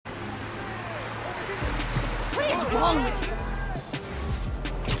hell's wrong with you?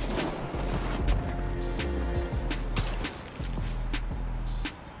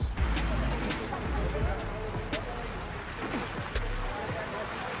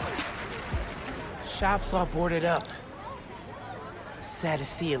 Shop's all boarded up. Sad to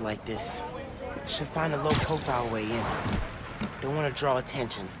see it like this. Should find a low-profile way in. Don't want to draw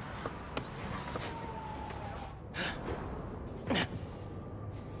attention.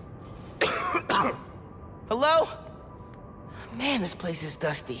 Hello? Man, this place is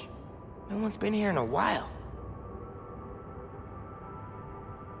dusty. No one's been here in a while.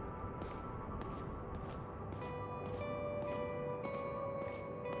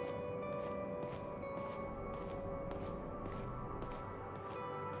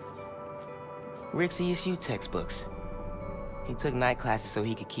 Rick's ESU textbooks. He took night classes so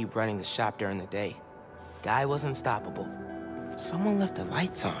he could keep running the shop during the day. Guy was unstoppable. Someone left the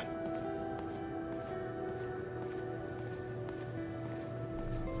lights on.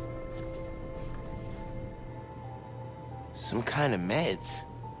 Some kind of meds.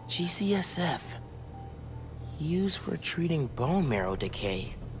 GCSF. Used for treating bone marrow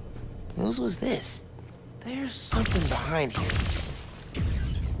decay. Whose was this? There's something behind here.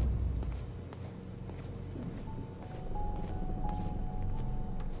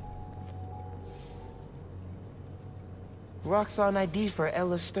 Roxxon ID for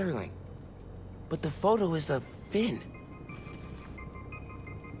Ella Sterling. But the photo is of Finn.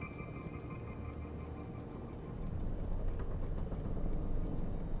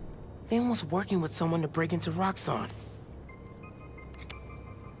 Finn was working with someone to break into Roxxon.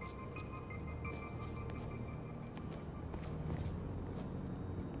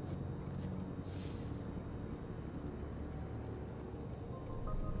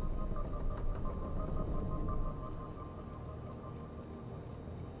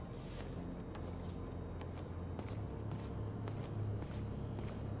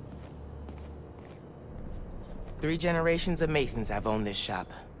 Three generations of Masons have owned this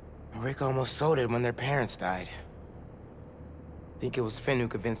shop. Rick almost sold it when their parents died. Think it was Finn who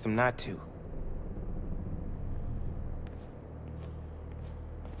convinced him not to.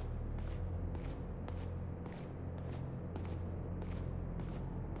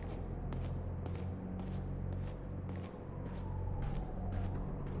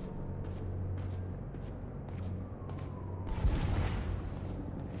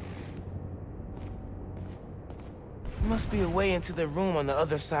 Must be a way into the room on the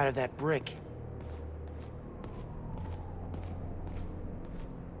other side of that brick.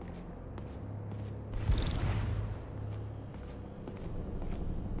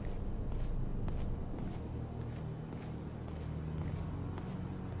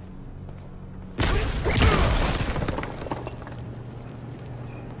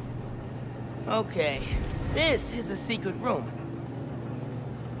 Okay, this is a secret room.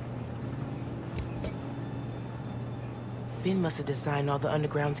 Finn must have designed all the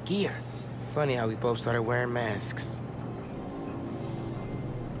Underground's gear. Funny how we both started wearing masks.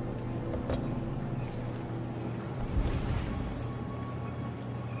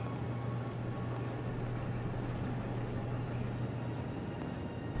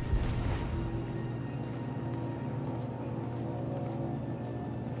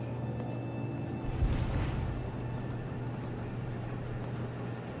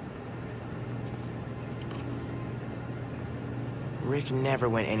 Rick never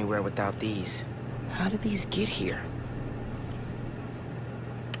went anywhere without these. How did these get here?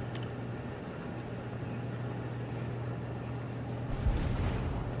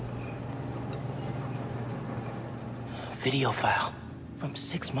 Video file from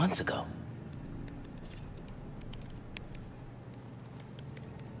 6 months ago.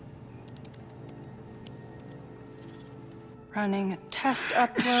 Running a test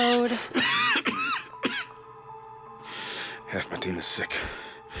upload. Half my team is sick,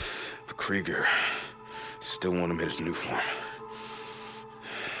 but Krieger still want him in his new form.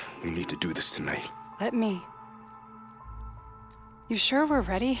 We need to do this tonight. Let me. You sure we're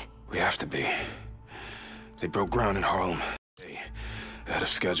ready? We have to be. They broke ground in Harlem. Ahead of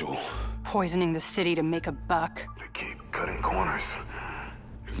schedule. Poisoning the city to make a buck. They keep cutting corners,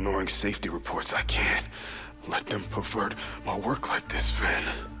 ignoring safety reports. I can't let them pervert my work like this, Finn.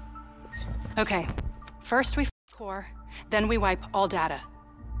 Okay, first we core, then we wipe all data.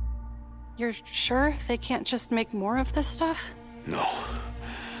 You're sure they can't just make more of this stuff? No.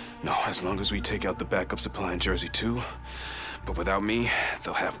 No, as long as we take out the backup supply in Jersey too. But without me,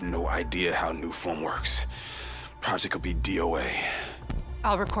 they'll have no idea how Newfound works. Project will be DOA.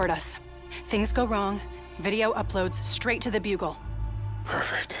 I'll record us. Things go wrong, video uploads straight to the Bugle.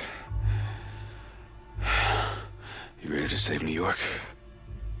 Perfect. to save New York?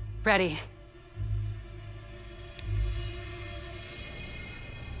 Ready.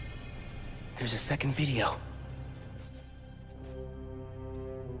 There's a second video.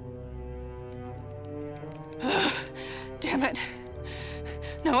 Damn it.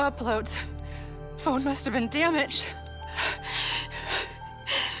 No uploads. Phone must have been damaged.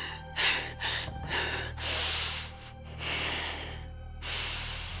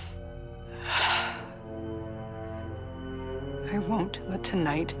 I won't let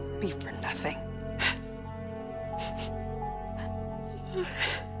tonight be for nothing.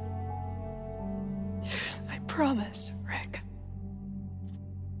 I promise, Rick.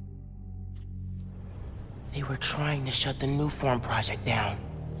 They were trying to shut the Newfound project down.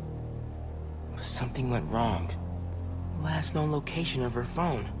 But something went wrong. Last known location of her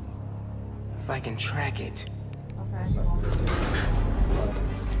phone. If I can track it.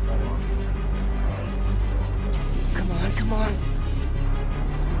 Come on, come on.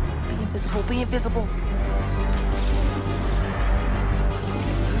 Be invisible, be invisible.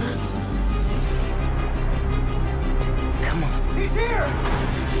 Come on. He's here!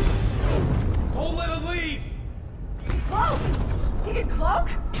 Don't let him leave! Cloak! He can cloak?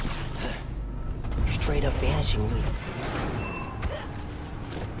 Straight up vanishing leaf.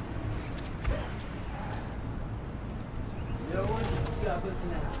 No one can stop us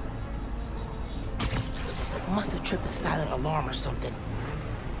now. Must have tripped a silent alarm or something.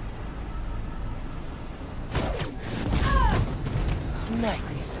 Nice.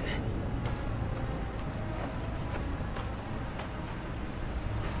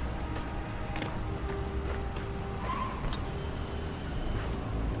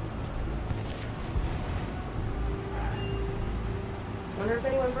 Wonder if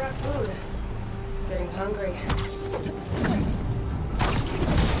anyone brought food. Getting hungry.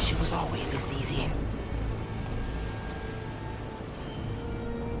 She was always this easy.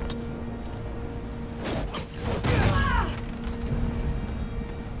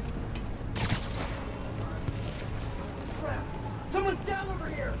 Someone's down over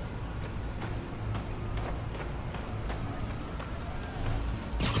here!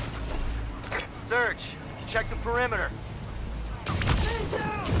 Search. Check the perimeter.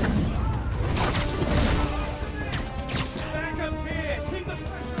 Back up here! Keep the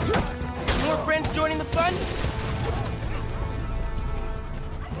pressure on! More friends joining the fun?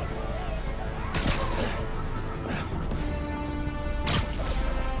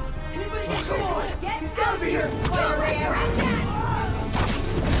 Come on! Get He's gotta be here! Here!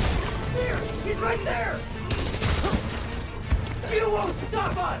 Here! He's right there! You won't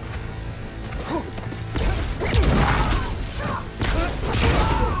stop us!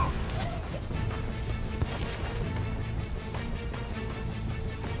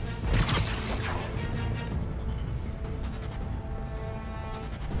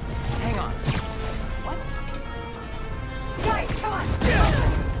 Hang on. Guys, come on!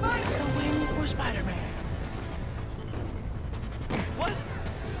 Get away before Spider-Man. What?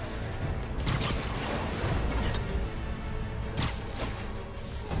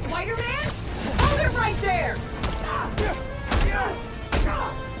 Spider-Man? Hold him right there!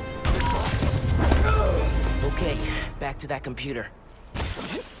 Okay, back to that computer.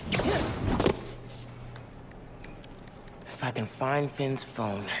 If I can find Finn's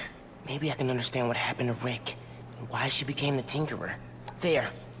phone, maybe I can understand what happened to Rick and why she became the Tinkerer. There,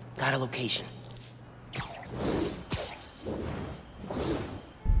 got a location.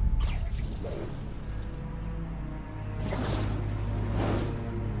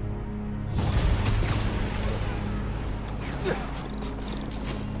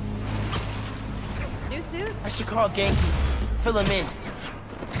 New suit? I should call Genki. Fill him in.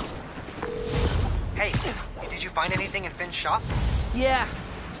 Hey, did you find anything in Finn's shop? Yeah.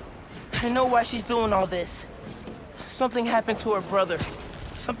 I know why she's doing all this. Something happened to her brother.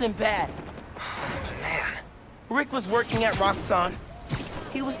 Something bad. Man. Rick was working at Roxxon.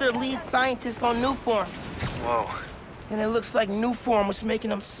 He was their lead scientist on Newform. Whoa. And it looks like Newform was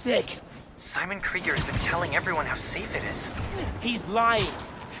making him sick. Simon Krieger's been telling everyone how safe it is. He's lying.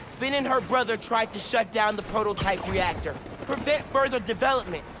 Finn and her brother tried to shut down the prototype reactor. Prevent further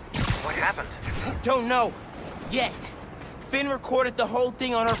development. What happened? Don't know. Yet. Finn recorded the whole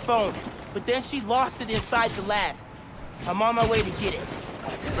thing on her phone, but then she lost it inside the lab. I'm on my way to get it.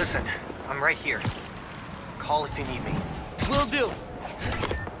 Listen, I'm right here. Call if you need me. Will do.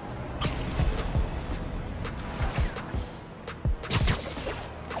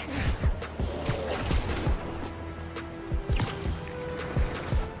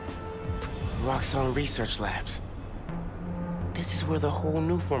 Roxxon Research Labs. This is where the whole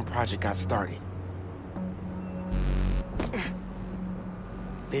Newform project got started.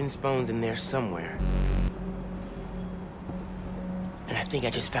 Finn's phone's in there somewhere. And I think I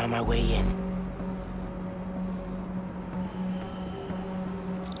just found my way in.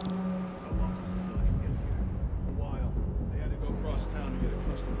 How long did the Silicon get here? A while. They had to go across town to get a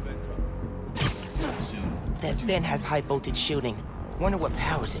custom vent cover. Not soon. That vent has high voltage shielding. Wonder what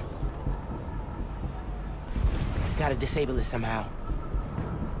powers it. Gotta disable it somehow.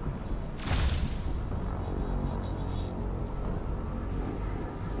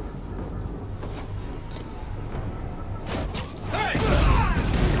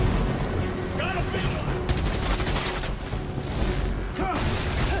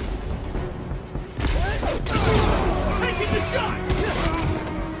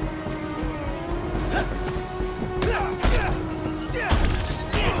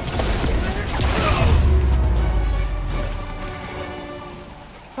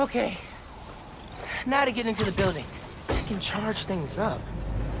 Okay, now to get into the building. I can charge things up.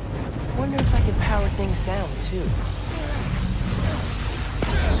 Wonder if I can power things down, too.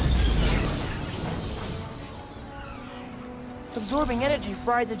 Absorbing energy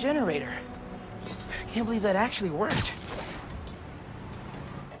fried the generator. I can't believe that actually worked.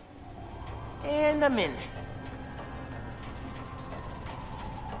 And I'm in.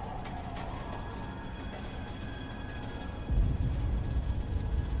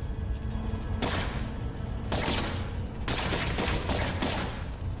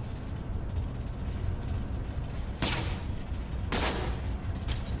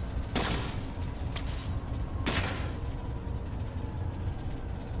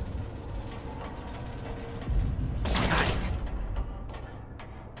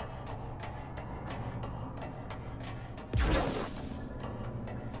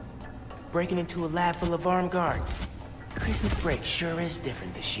 Breaking into a lab full of armed guards. Christmas break sure is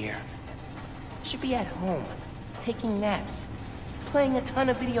different this year. I should be at home, taking naps, playing a ton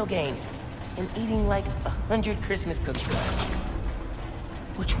of video games, and eating like 100 Christmas cookies.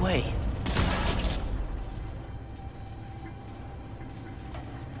 Which way?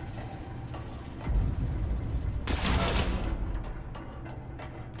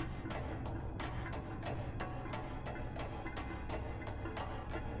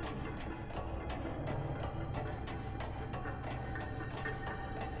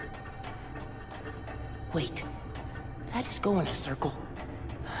 Wait, did I just go in a circle?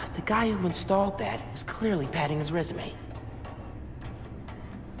 The guy who installed that is clearly padding his resume.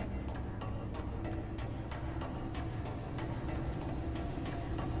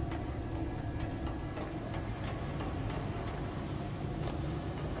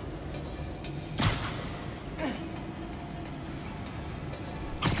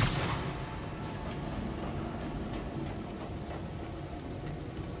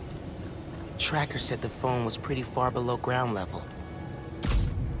 Tracker said the phone was pretty far below ground level.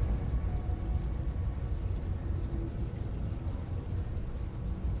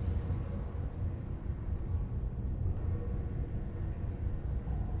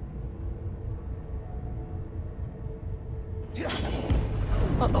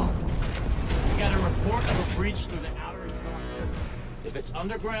 Uh-oh. We got a report of a breach through the outer internal system. If it's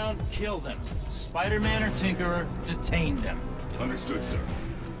underground, kill them. Spider-Man or Tinkerer, detain them. Understood, sir.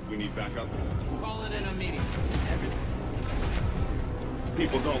 We need backup. Call it in a meeting. Everything.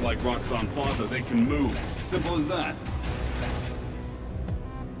 People don't like Roxxon Plaza, they can move. Simple as that.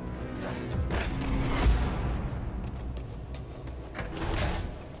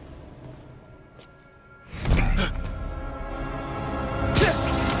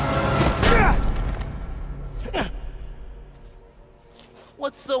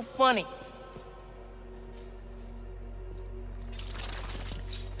 What's so funny?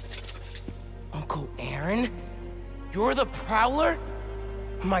 Uncle Aaron? You're the Prowler?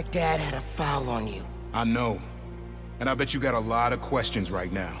 My dad had a file on you. I know. And I bet you got a lot of questions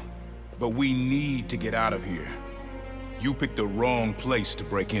right now. But we need to get out of here. You picked the wrong place to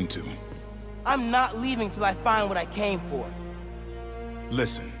break into. I'm not leaving till I find what I came for.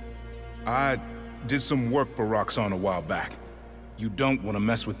 Listen, I did some work for Roxxon a while back. You don't want to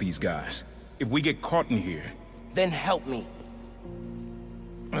mess with these guys. If we get caught in here... Then help me.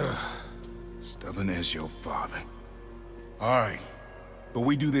 Stubborn as your father. Alright, but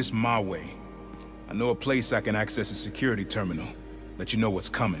we do this my way. I know a place I can access a security terminal. Let you know what's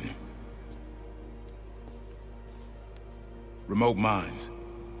coming. Remote mines.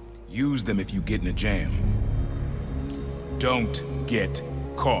 Use them if you get in a jam. Don't get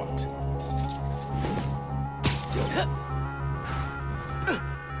caught.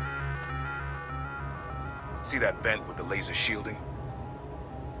 See that vent with the laser shielding?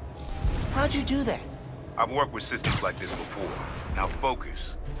 How'd you do that? I've worked with systems like this before. Now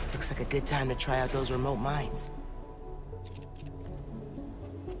focus. Looks like a good time to try out those remote mines.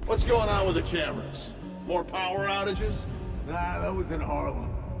 What's going on with the cameras? More power outages? Nah, that was in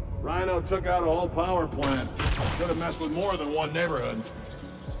Harlem. Rhino took out a whole power plant. Could have messed with more than one neighborhood.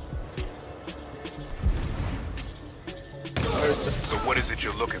 So what is it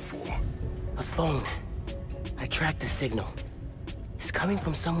you're looking for? A phone. I tracked the signal. It's coming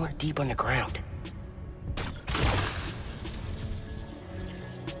from somewhere deep underground.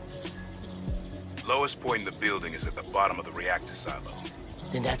 Lowest point in the building is at the bottom of the reactor silo.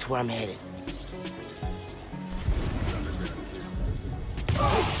 Then that's where I'm headed.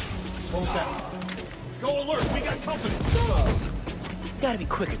 Hold that. Go alert, we got company. Gotta be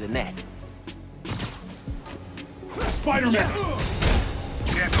quicker than that. Spider-Man!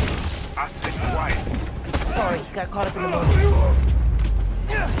 Gentle. I said quiet. Sorry, got caught up in the moment.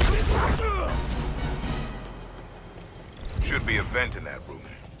 Should be a vent in that room.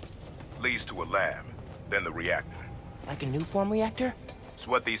 Leads to a lab, then the reactor. Like a new form reactor? It's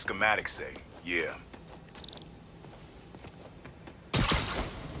what these schematics say, yeah.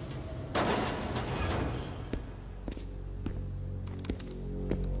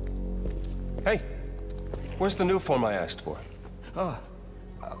 Hey, where's the new form I asked for?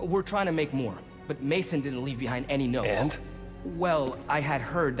 We're trying to make more, but Mason didn't leave behind any notes. And? Well, I had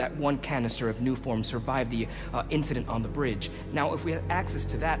heard that one canister of new form survived the incident on the bridge. Now, if we had access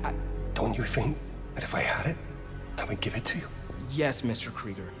to that, Don't you think that if I had it, I would give it to you? Yes, Mr.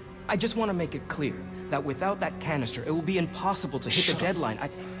 Krieger. I just want to make it clear that without that canister, it will be impossible to hit the deadline.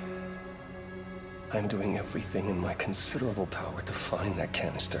 I'm doing everything in my considerable power to find that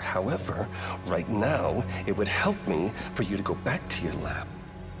canister. However, right now, it would help me for you to go back to your lab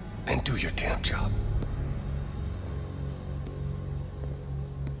and do your damn job.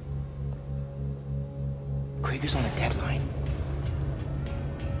 Krieger's on a deadline.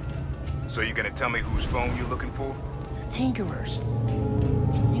 So you're gonna tell me whose phone you're looking for? Tinkerers.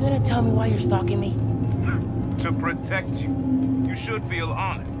 You gonna tell me why you're stalking me? To protect you. You should feel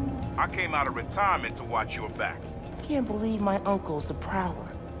honored. I came out of retirement to watch your back. Can't believe my uncle's the Prowler.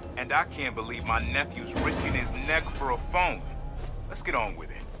 And I can't believe my nephew's risking his neck for a phone. Let's get on with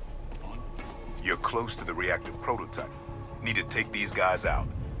it. You're close to the reactor prototype. Need to take these guys out.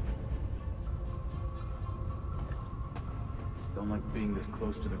 Don't like being this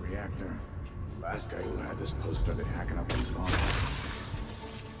close to the reactor. Last guy who had this post started hacking up his phone.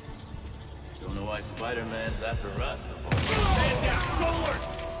 Don't know why Spider-Man's after us. Stand down, forward!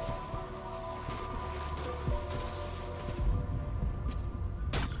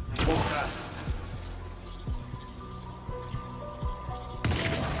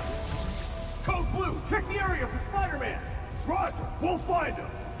 Code Blue, check the area for Spider-Man! Roger, we'll find him!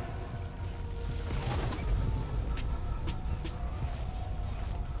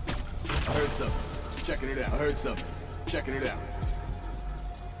 I heard something. Checking it out. I heard something. Checking it out.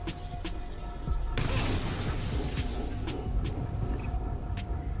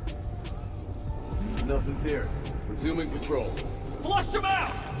 Nothing's here. Resuming patrol. Flush him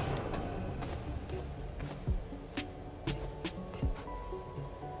out!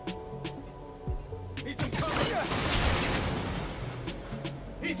 He's in cover!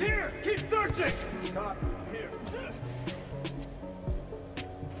 He's here! Keep searching! Copy. Here.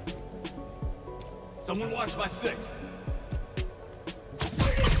 Someone watch my six.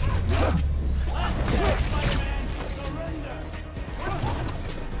 Last chance, Spider-Man! Surrender!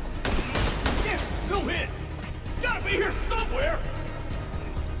 No hit! He's gotta be here somewhere!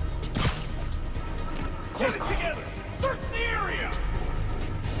 Get it together! Search the area!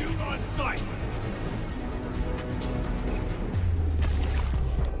 Shoot on sight!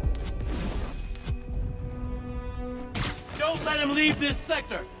 Don't let him leave this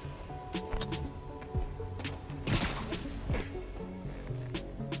sector!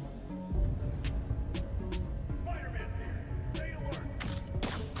 Spider-Man's here! Stay alert!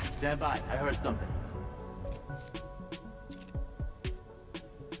 Stand by, I heard something.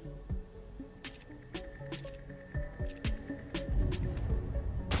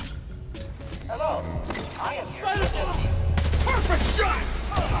 Hello, I am here. Perfect shot!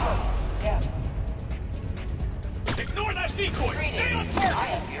 Yeah. Ignore that decoy! Stay on I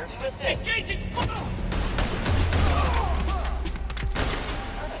target! am here to assist. Engaging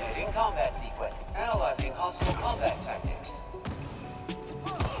Terminating combat sequence. Analyzing hostile combat tactics.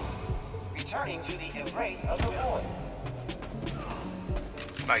 Returning to the embrace of the void.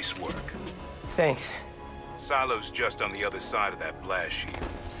 Nice work. Thanks. Silo's just on the other side of that blast shield.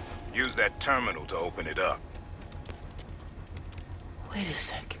 Use that terminal to open it up. Wait a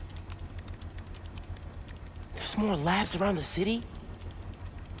sec. There's more labs around the city?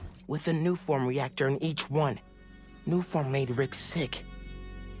 With a newform reactor in each one. Newform made Rick sick.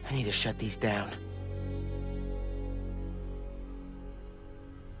 I need to shut these down.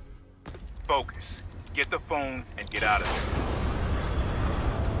 Focus. Get the phone and get out of there.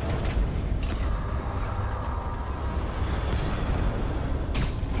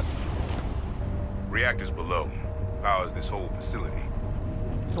 Reactors below. Powers this whole facility.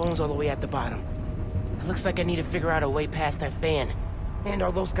 Phone's all the way at the bottom. It looks like I need to figure out a way past that fan. And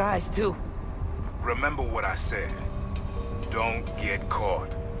all those guys, too. Remember what I said. Don't get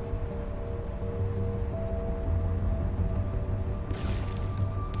caught.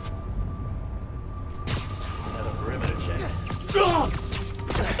 Another perimeter check.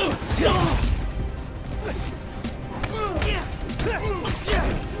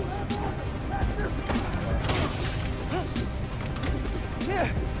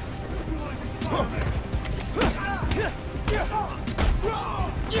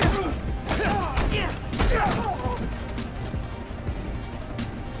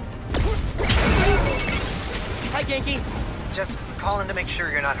 Hi, Genki. Just calling to make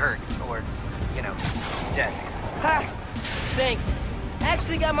sure you're not hurt, or, you know, dead. Hi. Thanks.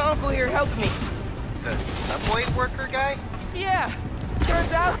 Actually got my uncle here helping me. The subway worker guy? Yeah.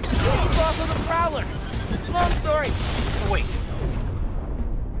 Turns out, he's also the Prowler. Long story. Wait.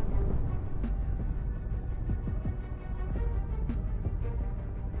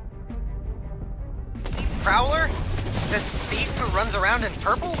 Prowler? The thief who runs around in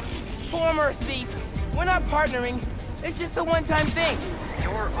purple? Former thief. We're not partnering. It's just a one-time thing.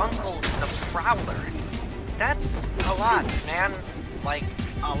 Your uncle's the Prowler. That's a lot, man. Like,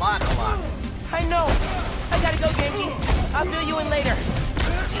 a lot. I know. I gotta go, Genki. I'll fill you in later.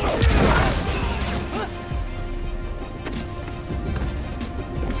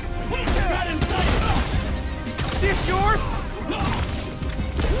 This yours?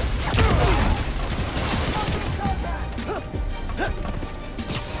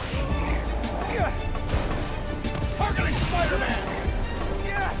 Targeting Spider-Man!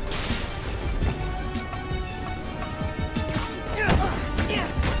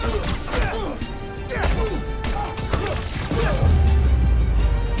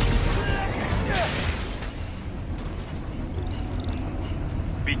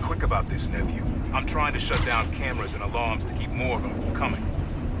 Be quick about this, nephew. I'm trying to shut down cameras and alarms to keep more of them from coming.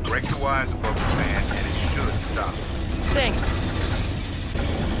 Break the wires above the fan and it should stop. Thanks.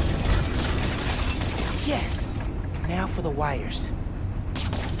 Yes. Now for the wires.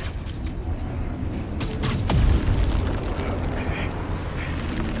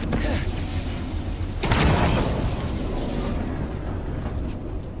 Nice.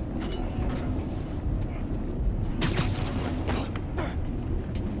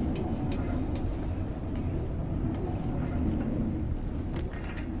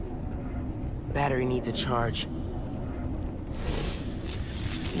 Battery needs a charge.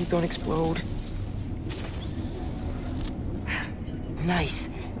 Please don't explode. Nice.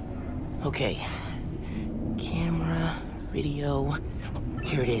 Okay. Camera, video.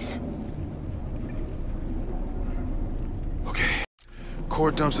 Here it is. Okay. Core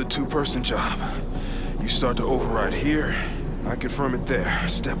dump's a two-person job. You start to override here, I confirm it there.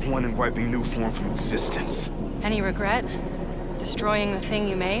 Step one in wiping Newform from existence. Any regret? Destroying the thing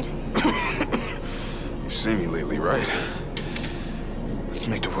you made? You've seen me lately, right? Let's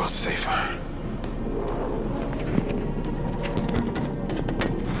make the world safer.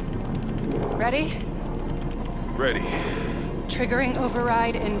 Ready? Ready. Triggering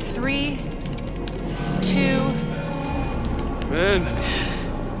override in 3, 2... Man.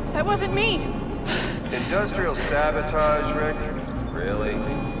 That wasn't me! Industrial sabotage, Rick? Really?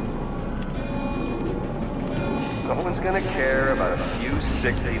 No one's gonna care about a few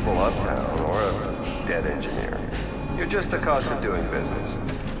sick people uptown or a dead engineer. You're just the cost of doing business.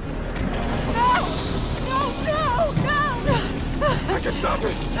 No! No! I can stop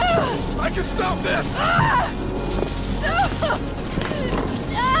it! I can stop this!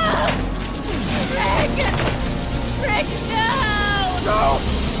 Rick, no! No!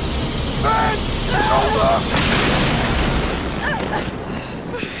 Ben! Hold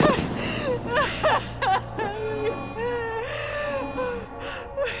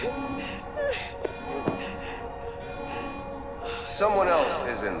Someone else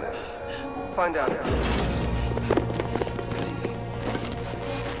is in there. Find out who.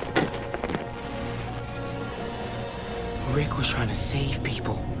 Rick was trying to save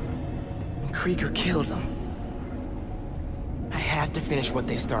people. And Krieger killed them. I have to finish what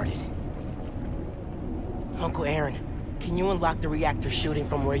they started. Uncle Aaron, can you unlock the reactor shooting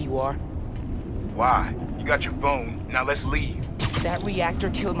from where you are? Why? You got your phone. Now let's leave. That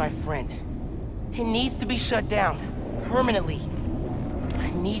reactor killed my friend. It needs to be shut down. Permanently. I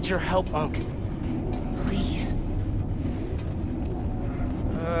need your help, Unc. Please.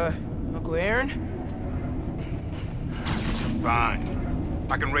 Uncle Aaron? Fine.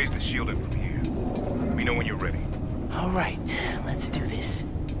 I can raise the shield in from here. Let me know when you're ready. All right, let's do this.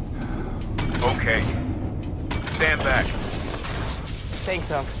 Okay. Stand back. Thanks,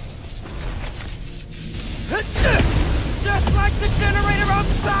 Unc. Just like the generator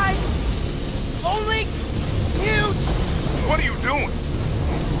outside! Only huge! What are you doing?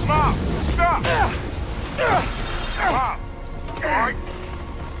 Mom, stop! Mom, all right?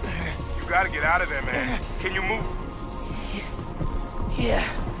 You gotta get out of there, man. Can you move? Yeah.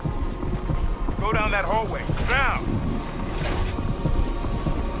 Go down that hallway. Now!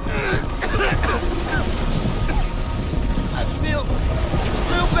 I feel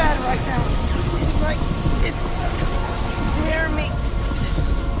real bad right now. It's like it's tearing me.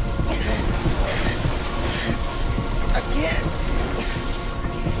 I can't.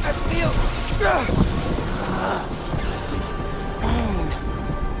 I feel.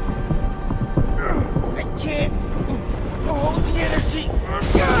 I can't hold the energy.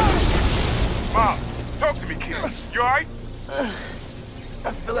 Mom, talk to me, kid. You alright?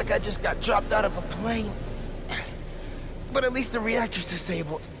 I feel like I just got dropped out of a plane. But at least the reactor's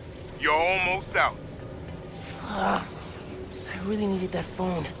disabled. You're almost out. I really needed that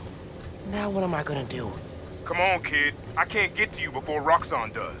phone. Now what am I gonna do? Come on, kid. I can't get to you before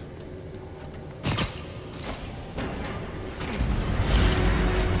Roxxon does.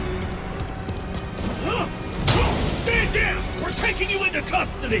 Stand down! We're taking you into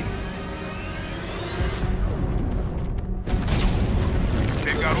custody!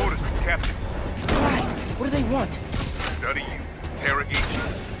 They've got orders from Captain. Why? What do they want? Study you, interrogate you.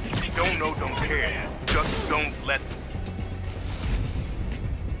 If you don't know, don't care. Just don't let them.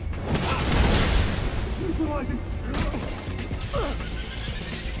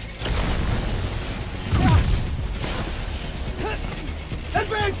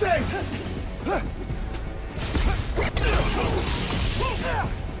 Advancing!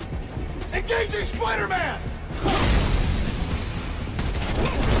 Engaging Spider-Man!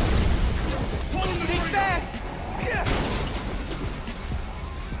 Take back!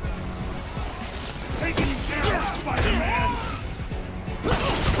 Taking you down, Spider-Man!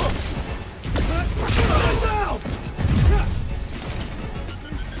 Down!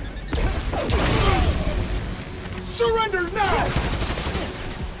 Surrender now!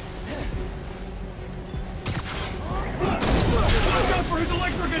 Watch out for his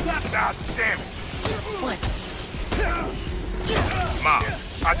electric attack! Ah, damn it! What? Mom,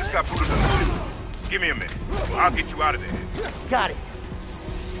 I just got booted on the system. Give me a minute. I'll get you out of there. Got it.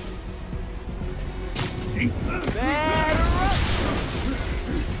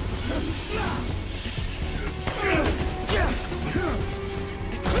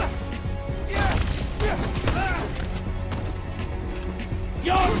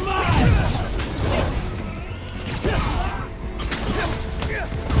 You're mine!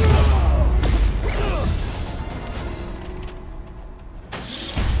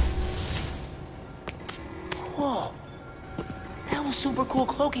 Whoa. That was super cool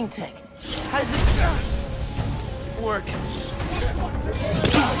cloaking tech. How does it work?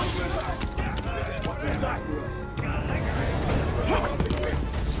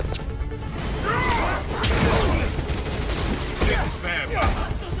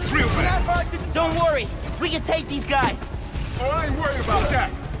 Real bad. Don't worry. We can take these guys. Oh, I ain't worried about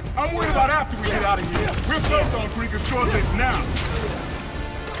that. I'm worried about after we get out of here. We're both on pre-control this now.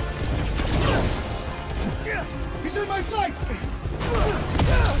 He's in my sights!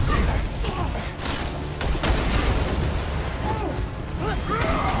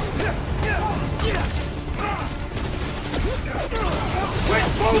 Quit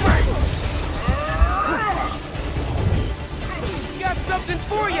moving! Got something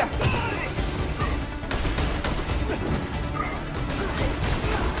for you.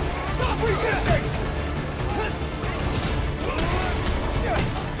 Stop resisting!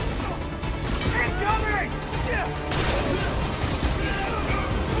 Incoming!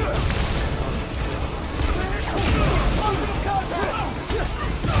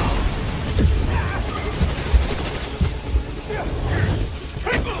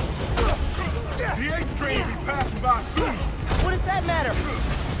 The 8th train will be passing by soon. What does that matter?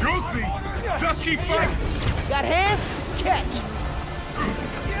 You'll see. Just keep fighting. Got hands? Catch.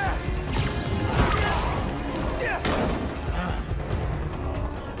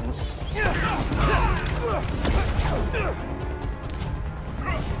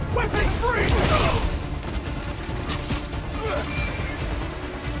 Weapons free!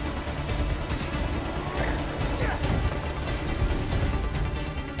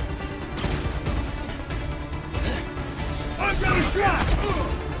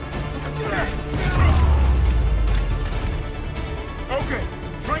 Okay,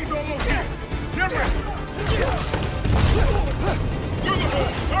 train's almost here. Get ready. Through the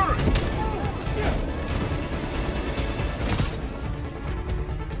hole, hurry!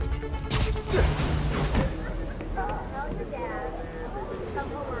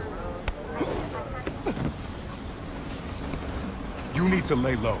 You need to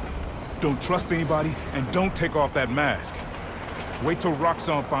lay low. Don't trust anybody, and don't take off that mask. Wait till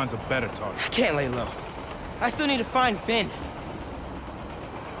Roxxon finds a better target. I can't lay low. I still need to find Finn.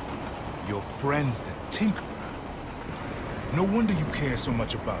 Your friend's the Tinkerer. No wonder you care so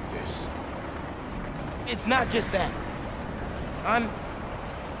much about this. It's not just that.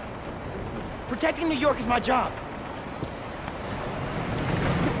 Protecting New York is my job.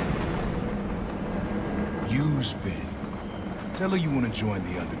 Use Finn. Tell her you want to join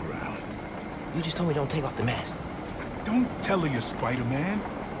the underground. You just told me don't take off the mask. Don't tell her you're Spider-Man.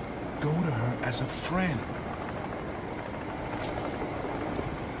 Go to her as a friend.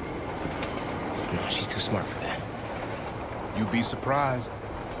 No, she's too smart for that. You'd be surprised.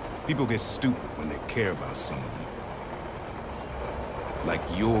 People get stupid when they care about someone. Like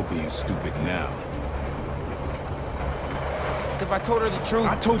you're being stupid now. If I told her the truth...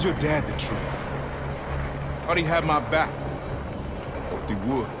 I told your dad the truth. Thought he'd have my back. Hoped he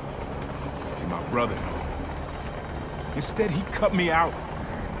would. Be my brother. Instead, he cut me out.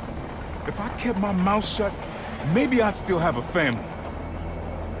 If I kept my mouth shut, maybe I'd still have a family.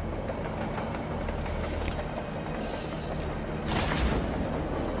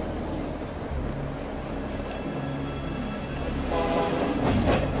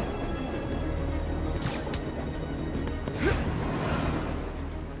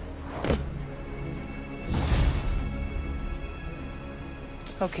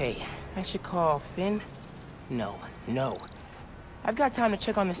 Okay, I should call Finn. No. I've got time to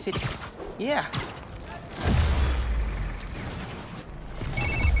check on the city. Yeah.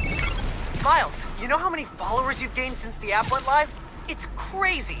 Miles, you know how many followers you've gained since the app went live? It's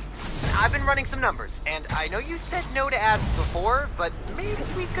crazy. I've been running some numbers, and I know you said no to ads before, but maybe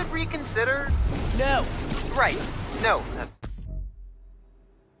we could reconsider? No. Right. No.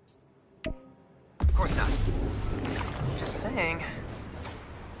 Of course not. Just saying.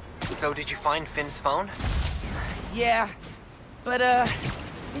 So did you find Finn's phone? Yeah, but it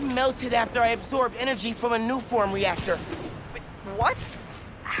melted after I absorbed energy from a Newform reactor. Wait, what?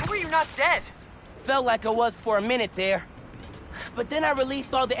 How are you not dead? Felt like I was for a minute there. But then I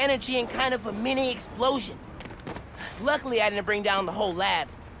released all the energy in kind of a mini explosion. Luckily, I didn't bring down the whole lab.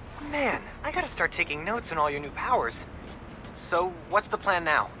 Man, I gotta start taking notes on all your new powers. So, what's the plan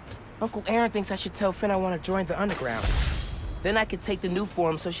now? Uncle Aaron thinks I should tell Finn I want to join the underground. Then I could take the new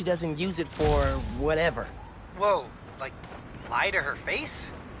form so she doesn't use it for whatever. Whoa, like, lie to her face?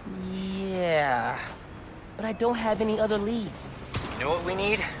 Yeah, but I don't have any other leads. You know what we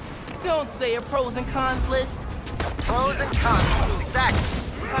need? Don't say a pros and cons list. Pros and cons, exactly.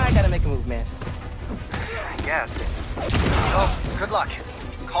 I gotta make a move, man. I guess. Oh, good luck.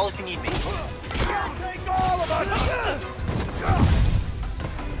 Call if you need me. Take all of us!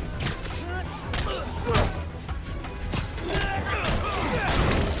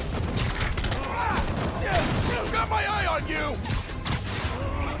 Got my eye on you!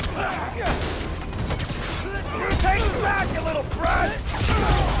 You take it back, you little brat!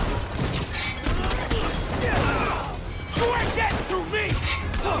 You ain't getting through me!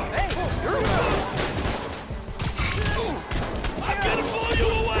 Hey, you're I'm gonna pull you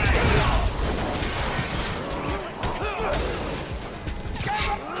away!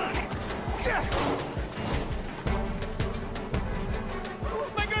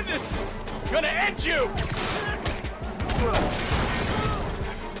 My goodness! Gonna end you!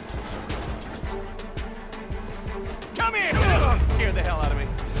 Come here! Scare the hell out of me.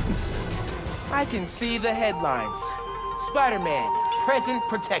 I can see the headlines. Spider-Man, present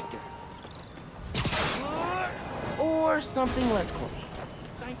protector. Or something less corny.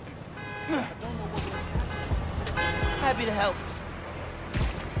 Thank you. Happy to help.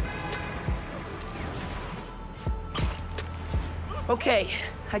 Okay,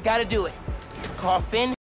 I gotta do it. Call Finn.